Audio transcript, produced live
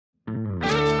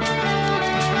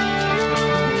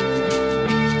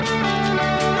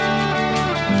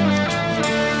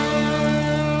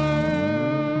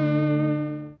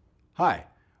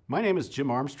My name is Jim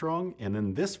Armstrong, and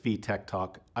in this vTech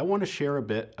talk, I want to share a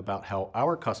bit about how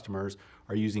our customers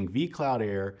are using vCloud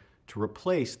Air to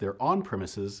replace their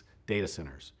on-premises data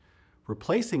centers.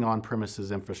 Replacing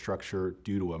on-premises infrastructure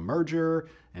due to a merger,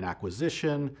 an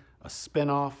acquisition, a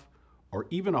spin-off, or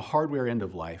even a hardware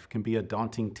end-of-life can be a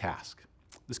daunting task.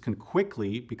 This can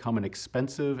quickly become an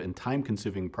expensive and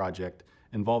time-consuming project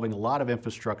involving a lot of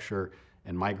infrastructure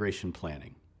and migration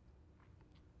planning.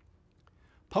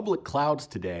 Public clouds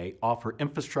today offer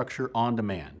infrastructure on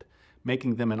demand,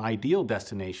 making them an ideal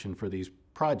destination for these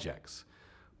projects.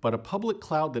 But a public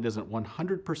cloud that isn't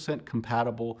 100%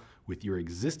 compatible with your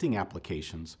existing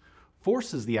applications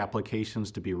forces the applications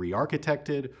to be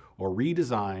re-architected or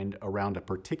redesigned around a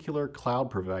particular cloud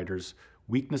provider's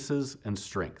weaknesses and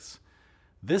strengths.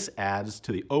 This adds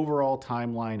to the overall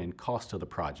timeline and cost of the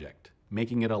project,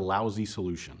 making it a lousy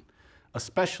solution,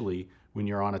 especially when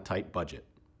you're on a tight budget.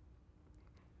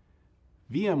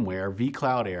 VMware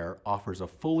vCloud Air offers a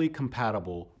fully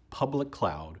compatible public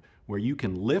cloud where you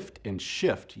can lift and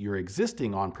shift your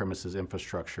existing on-premises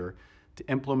infrastructure to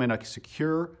implement a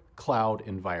secure cloud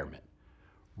environment.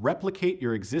 Replicate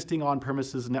your existing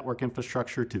on-premises network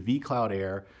infrastructure to vCloud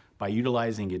Air by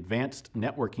utilizing advanced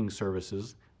networking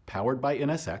services powered by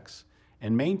NSX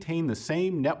and maintain the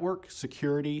same network,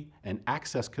 security, and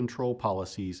access control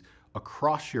policies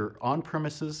across your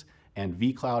on-premises and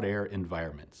vCloud Air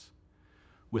environments.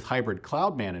 With Hybrid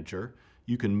Cloud Manager,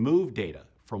 you can move data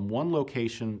from one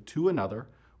location to another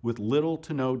with little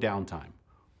to no downtime,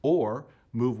 or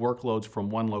move workloads from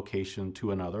one location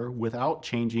to another without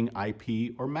changing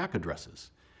IP or MAC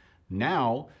addresses.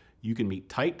 Now, you can meet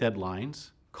tight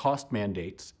deadlines, cost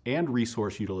mandates, and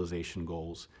resource utilization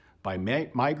goals by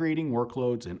migrating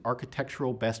workloads and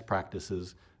architectural best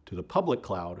practices to the public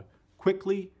cloud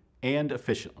quickly and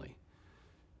efficiently.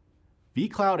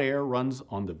 vCloud Air runs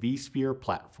on the vSphere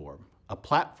platform, a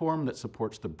platform that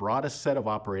supports the broadest set of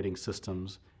operating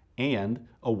systems and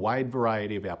a wide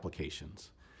variety of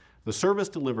applications. The service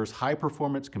delivers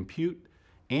high-performance compute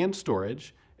and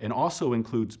storage and also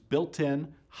includes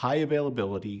built-in high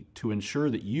availability to ensure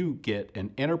that you get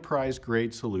an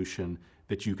enterprise-grade solution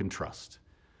that you can trust.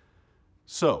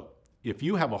 So, if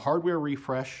you have a hardware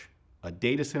refresh, a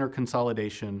data center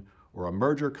consolidation, or a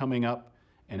merger coming up,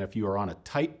 and if you are on a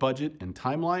tight budget and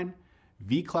timeline,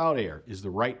 vCloud Air is the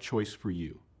right choice for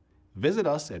you. Visit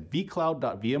us at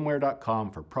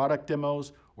vcloud.vmware.com for product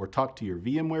demos or talk to your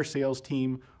VMware sales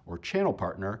team or channel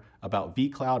partner about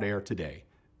vCloud Air today.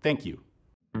 Thank you.